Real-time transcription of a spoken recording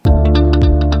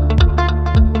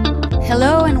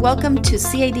and welcome to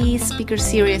CID Speaker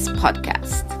Series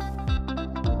podcast.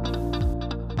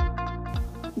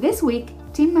 This week,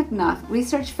 Tim McNutt,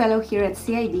 Research Fellow here at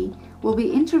CID, will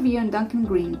be interviewing Duncan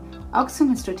Green,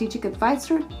 Oxfam Strategic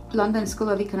Advisor, London School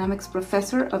of Economics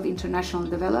Professor of International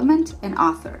Development, and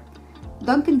author.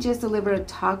 Duncan just delivered a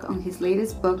talk on his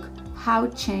latest book, How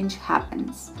Change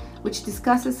Happens, which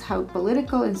discusses how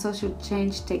political and social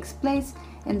change takes place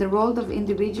and the role of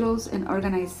individuals and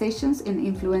organizations in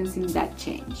influencing that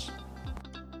change.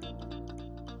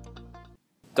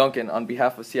 Duncan, on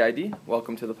behalf of CID,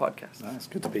 welcome to the podcast. It's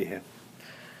good to be here.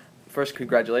 First,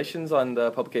 congratulations on the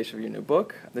publication of your new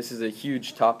book. This is a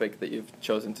huge topic that you've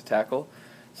chosen to tackle.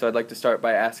 So I'd like to start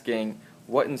by asking,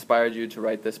 what inspired you to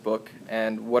write this book,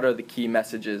 and what are the key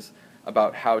messages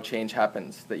about how change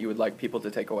happens that you would like people to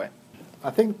take away?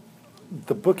 I think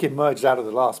the book emerged out of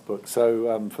the last book.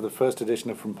 So for the first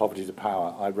edition of From Poverty to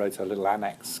Power, I wrote a little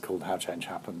annex called How Change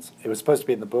Happens. It was supposed to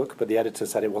be in the book, but the editor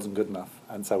said it wasn't good enough,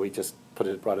 and so we just put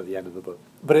it right at the end of the book.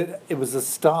 But it was the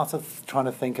start of trying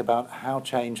to think about how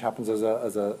change happens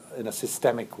in a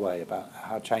systemic way, about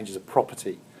how change is a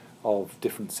property of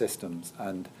different systems,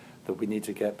 and that we need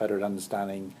to get better at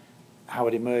understanding how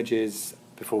it emerges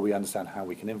before we understand how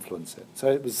we can influence it. So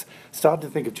it was starting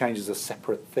to think of change as a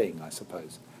separate thing, I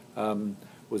suppose.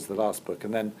 Was the last book.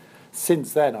 And then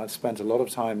since then I've spent a lot of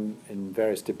time in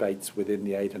various debates within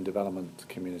the aid and development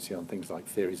community on things like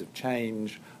theories of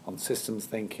change, on systems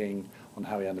thinking, on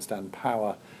how we understand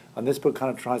power. And this book kind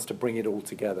of tries to bring it all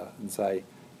together and say,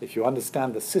 if you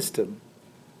understand the system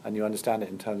and you understand it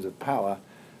in terms of power,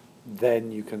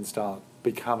 then you can start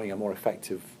becoming a more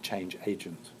effective change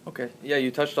agent. Okay. Yeah,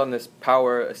 you touched on this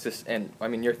power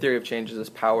your theory of change is this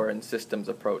power and systems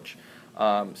approach.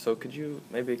 So could you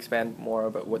maybe expand more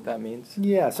about what that means?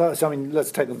 Yeah, so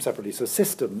let's take them separately. So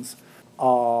systems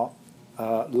are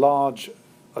large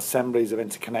assemblies of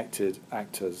interconnected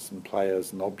actors and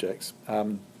players and objects.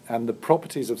 And the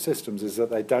properties of systems is that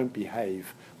they don't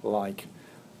behave like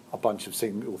a bunch of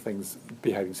single things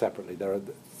behaving separately.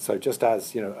 So just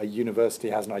as a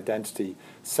university has an identity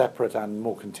separate and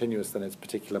more continuous than its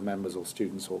particular members or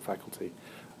students or faculty,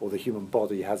 or the human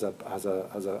body has an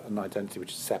identity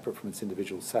which is separate from its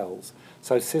individual cells.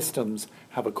 So systems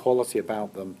have a quality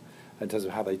about them in terms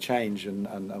of how they change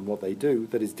and what they do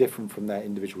that is different from their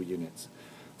individual units.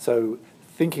 So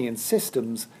thinking in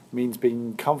systems means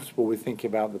being comfortable with thinking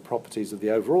about the properties of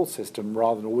the overall system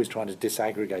rather than always trying to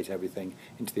disaggregate everything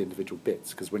into the individual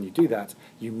bits, because when you do that,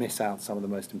 you miss out some of the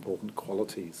most important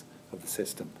qualities of the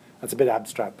system. That's a bit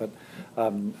abstract, but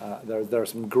there are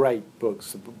some great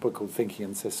books. A book called Thinking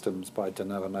in Systems by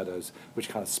Donella Meadows, which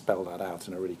kind of spell that out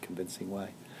in a really convincing way.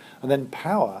 And then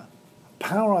power,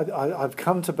 I've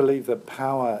come to believe that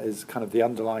power is kind of the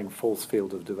underlying force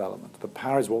field of development. The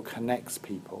power is what connects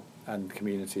people and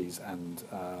communities and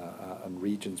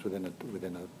regions within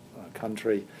a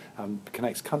country,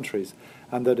 connects countries.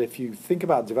 And that if you think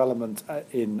about development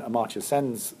in Amartya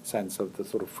Sen's sense of the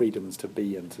sort of freedoms to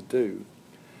be and to do,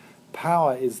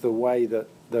 power is the way that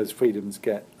those freedoms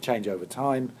change over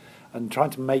time, and trying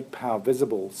to make power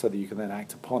visible so that you can then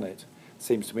act upon it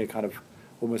seems to me kind of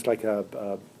almost like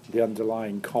the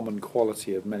underlying common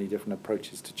quality of many different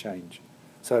approaches to change.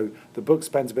 So the book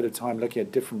spends a bit of time looking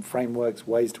at different frameworks,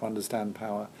 ways to understand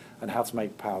power, and how to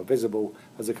make power visible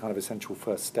as a kind of essential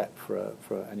first step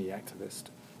for any activist.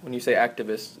 When you say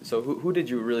activist, so who did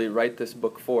you really write this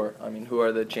book for? I mean, who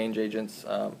are the change agents?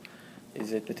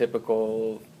 Is it the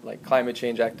typical climate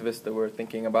change activists that we're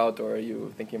thinking about, or are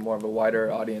you thinking more of a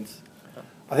wider audience?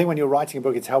 I think when you're writing a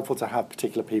book, it's helpful to have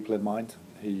particular people in mind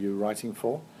who you're writing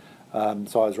for.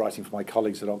 So I was writing for my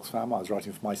colleagues at Oxfam, I was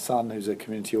writing for my son, who's a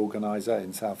community organiser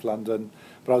in South London,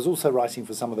 but I was also writing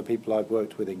for some of the people I've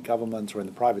worked with in government or in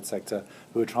the private sector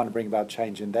who are trying to bring about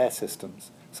change in their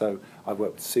systems. So I've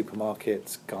worked with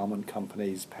supermarkets, garment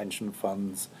companies, pension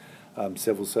funds,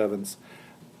 civil servants.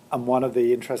 And one of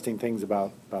the interesting things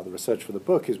about the research for the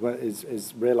book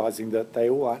is realising that they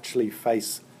all actually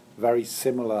face very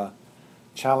similar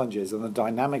challenges, and the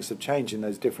dynamics of change in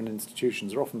those different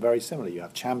institutions are often very similar. You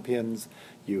have champions,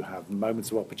 you have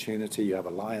moments of opportunity, you have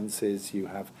alliances, you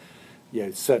have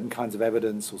certain kinds of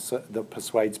evidence that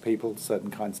persuades people,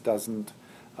 certain kinds doesn't.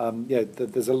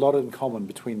 There's a lot in common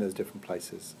between those different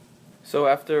places. So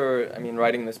after,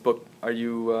 writing this book, are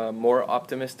you more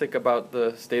optimistic about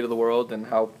the state of the world and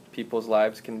how people's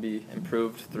lives can be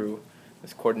improved through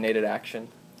this coordinated action?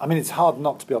 It's hard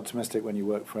not to be optimistic when you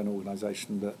work for an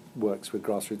organisation that works with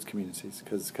grassroots communities,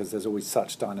 because there's always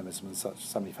such dynamism and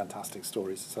so many fantastic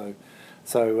stories. So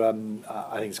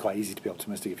I think it's quite easy to be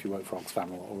optimistic if you work for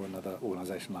Oxfam or another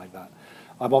organisation like that.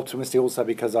 I'm optimistic also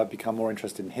because I've become more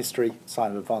interested in history, sign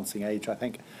of advancing age, I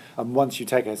think. And once you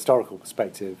take a historical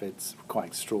perspective, it's quite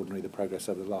extraordinary, the progress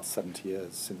over the last 70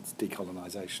 years since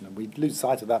decolonisation. And we lose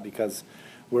sight of that because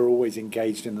we're always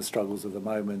engaged in the struggles of the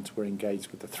moment, we're engaged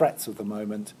with the threats of the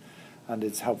moment, and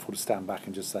it's helpful to stand back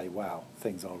and just say, wow,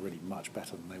 things are really much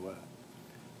better than they were.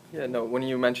 Yeah, no, when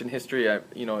you mention history,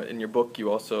 in your book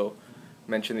you also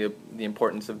mention the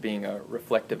importance of being a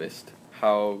reflectivist,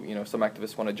 how, some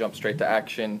activists want to jump straight to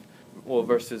action, well,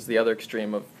 versus the other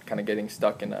extreme of kind of getting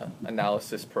stuck in a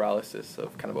analysis paralysis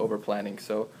of kind of over-planning.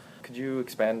 So could you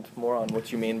expand more on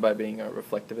what you mean by being a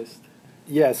reflectivist?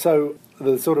 Yeah, so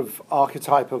the sort of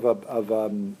archetype of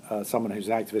someone who's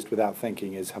an activist without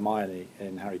thinking is Hermione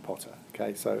in Harry Potter.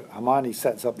 Okay, so Hermione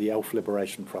sets up the Elf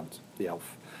Liberation Front, the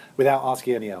elf, without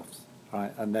asking any elves,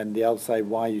 right? And then the elves say,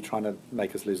 "Why are you trying to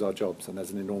make us lose our jobs?" And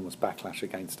there's an enormous backlash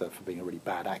against her for being a really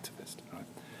bad activist, right?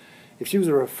 If she was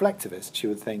a reflectivist, she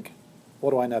would think,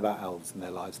 "What do I know about elves and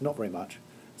their lives? Not very much.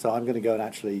 So I'm going to go and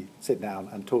actually sit down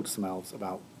and talk to some elves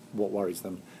about what worries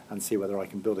them and see whether I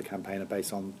can build a campaign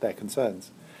based on their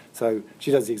concerns." So she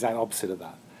does the exact opposite of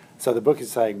that. So the book is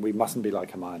saying we mustn't be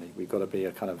like Hermione. We've got to be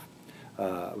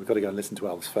we've got to go and listen to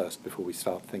elves first before we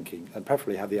start thinking, and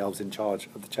preferably have the elves in charge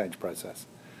of the change process,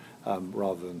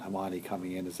 rather than Hermione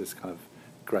coming in as this kind of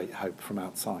great hope from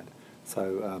outside.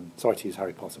 So sorry to use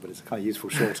Harry Potter, but it's a kind of useful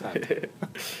shorthand.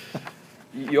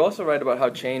 You also write about how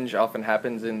change often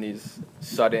happens in these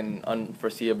sudden,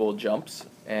 unforeseeable jumps,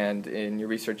 and in your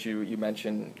research you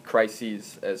mention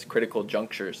crises as critical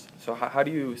junctures. So how do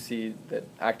you see that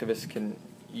activists can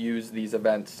use these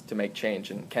events to make change,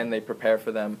 and can they prepare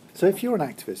for them? So if you're an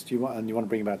activist and you want to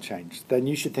bring about change, then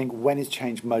you should think, when is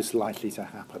change most likely to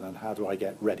happen, and how do I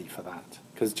get ready for that?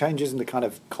 Because change isn't a kind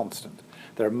of constant.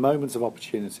 There are moments of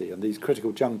opportunity, and these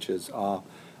critical junctures are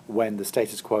when the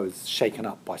status quo is shaken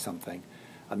up by something,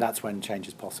 and that's when change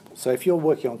is possible. So if you're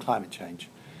working on climate change,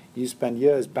 you spend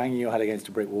years banging your head against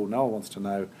a brick wall, no one wants to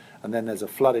know, and then there's a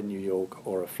flood in New York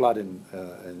or a flood in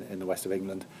the west of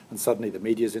England, and suddenly the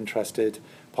media's interested,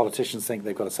 politicians think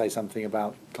they've got to say something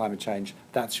about climate change.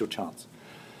 That's your chance.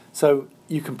 So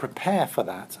you can prepare for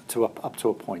that up to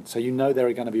a point. So you know there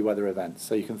are going to be weather events.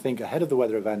 So you can think ahead of the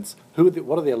weather events,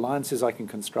 what are the alliances I can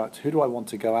construct? Who do I want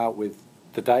to go out with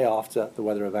the day after the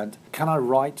weather event? Can I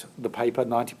write the paper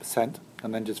 90%?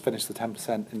 And then just finish the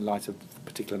 10% in light of the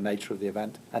particular nature of the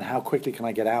event? And how quickly can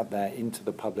I get out there into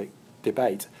the public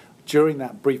debate during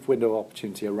that brief window of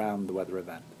opportunity around the weather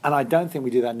event? And I don't think we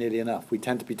do that nearly enough. We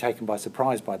tend to be taken by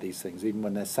surprise by these things, even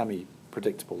when they're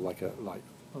semi-predictable, like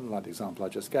the example I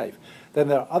just gave. Then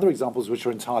there are other examples which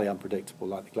are entirely unpredictable,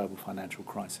 like the global financial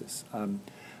crisis. And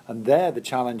there the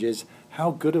challenge is,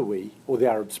 how good are we, or the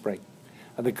Arab Spring?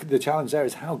 And the challenge there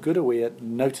is, how good are we at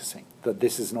noticing that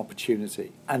this is an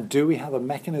opportunity? And do we have a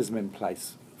mechanism in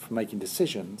place for making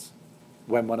decisions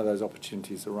when one of those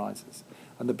opportunities arises?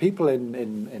 And the people in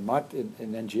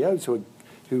NGOs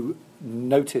who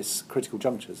notice critical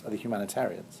junctures are the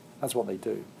humanitarians. That's what they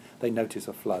do. They notice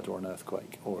a flood or an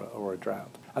earthquake or a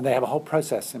drought. And they have a whole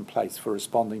process in place for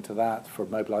responding to that, for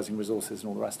mobilizing resources and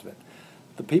all the rest of it.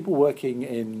 The people working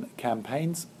in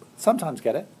campaigns sometimes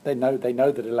get it. They know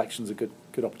that elections are good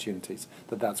opportunities,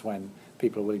 that's when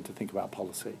people are willing to think about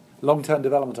policy. Long-term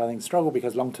development, I think, struggle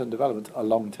because long-term development are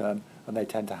long-term, and they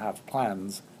tend to have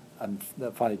plans and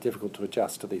find it difficult to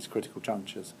adjust to these critical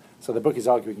junctures. So the book is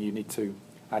arguing you need to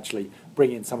actually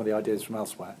bring in some of the ideas from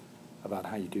elsewhere about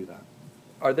how you do that.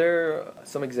 Are there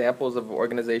some examples of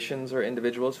organizations or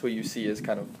individuals who you see as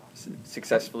kind of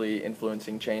successfully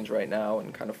influencing change right now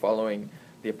and kind of following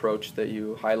the approach that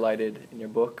you highlighted in your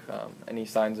book? Any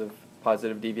signs of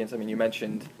positive deviance? I mean, you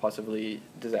mentioned possibly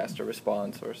disaster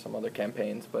response or some other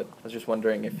campaigns, but I was just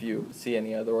wondering if you see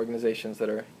any other organizations that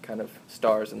are kind of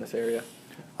stars in this area.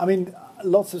 I mean,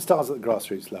 lots of stars at the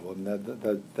grassroots level, and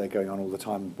they're going on all the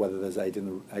time, whether there's aid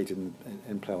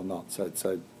in play or not. So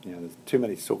there's too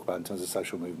many to talk about in terms of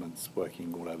social movements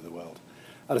working all over the world.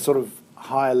 At a sort of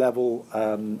higher level,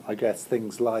 I guess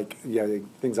things like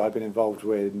things I've been involved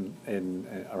with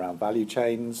in around value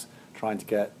chains, trying to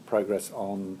get progress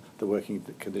on the working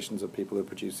conditions of people who are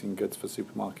producing goods for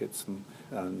supermarkets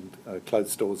and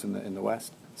clothes stores in the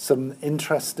West. Some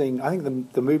interesting, I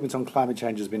think the movement on climate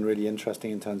change has been really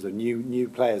interesting in terms of new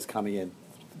players coming in,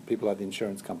 people like the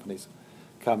insurance companies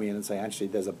coming in and saying, actually,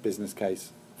 there's a business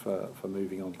case for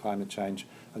moving on climate change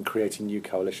and creating new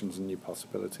coalitions and new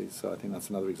possibilities. So I think that's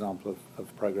another example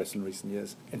of progress in recent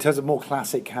years. In terms of more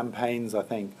classic campaigns, I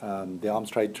think the Arms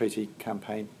Trade Treaty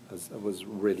campaign was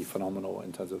really phenomenal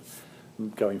in terms of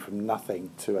going from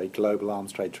nothing to a global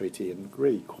arms trade treaty in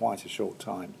really quite a short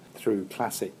time through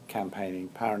classic campaigning,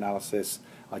 power analysis,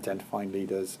 identifying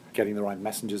leaders, getting the right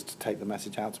messengers to take the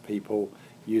message out to people,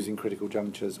 using critical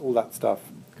junctures, all that stuff,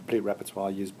 complete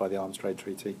repertoire used by the Arms Trade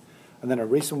Treaty. And then a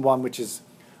recent one, which is,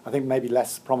 I think, maybe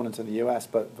less prominent in the US,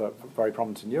 but very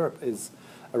prominent in Europe, is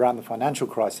around the financial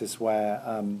crisis, where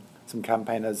some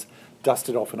campaigners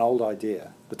dusted off an old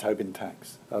idea, the Tobin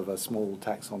tax, of a small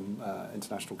tax on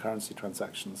international currency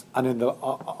transactions. And in the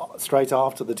straight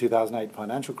after the 2008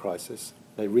 financial crisis,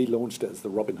 they relaunched it as the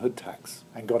Robin Hood tax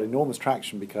and got enormous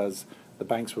traction because the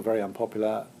banks were very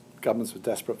unpopular, governments were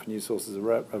desperate for new sources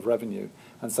of revenue,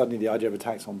 and suddenly the idea of a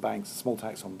tax on banks, a small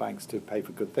tax on banks to pay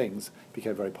for good things,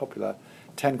 became very popular.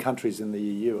 10 countries in the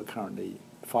EU are currently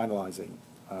finalising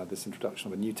this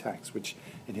introduction of a new tax, which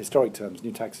in historic terms,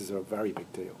 new taxes are a very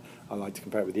big deal. I like to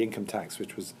compare it with the income tax,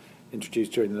 which was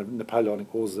introduced during the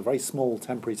Napoleonic Wars as a very small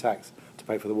temporary tax to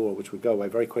pay for the war, which would go away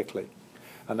very quickly.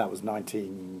 And that was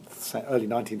early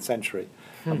 19th century,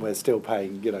 and we're still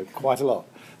paying, quite a lot.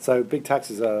 So big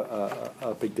taxes are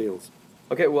big deals.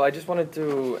 Okay, well, I just wanted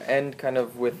to end kind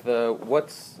of with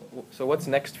what's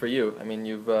next for you? I mean,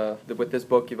 you've with this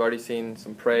book, you've already seen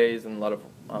some praise and a lot of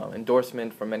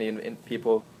endorsement from many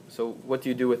people. So what do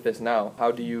you do with this now?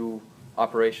 How do you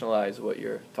operationalize what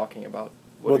you're talking about?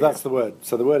 Well, that's the word.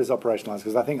 So the word is operationalize,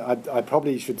 because I think I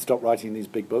probably should stop writing these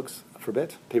big books for a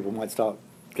bit. People might start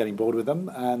getting bored with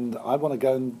them, and I want to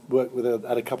go and work with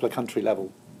at a couple of country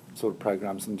level sort of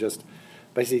programs and just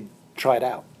basically try it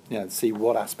out. See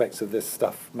what aspects of this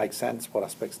stuff make sense, what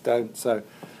aspects don't. So,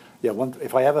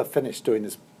 if I ever finish doing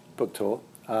this book tour,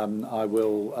 I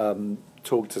will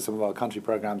talk to some of our country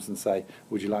programs and say,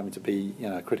 would you like me to be,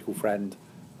 a critical friend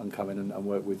and come in and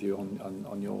work with you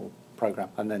on your program,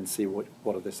 and then see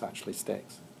what of this actually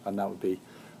sticks. And that would be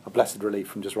a blessed relief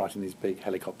from just writing these big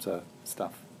helicopter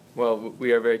stuff. Well,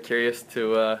 we are very curious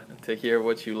to hear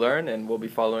what you learn, and we'll be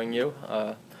following you,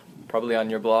 probably on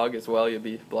your blog as well. You'll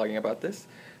be blogging about this.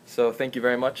 So thank you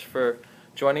very much for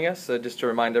joining us. Just to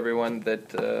remind everyone that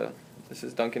this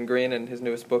is Duncan Green, and his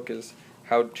newest book is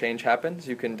How Change Happens.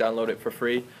 You can download it for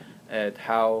free at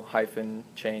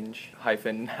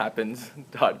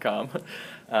how-change-happens.com.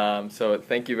 So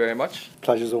thank you very much.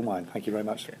 Pleasure's all mine. Thank you very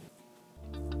much. Okay.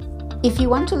 If you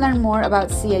want to learn more about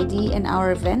CID and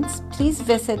our events, please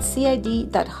visit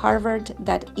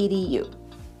cid.harvard.edu.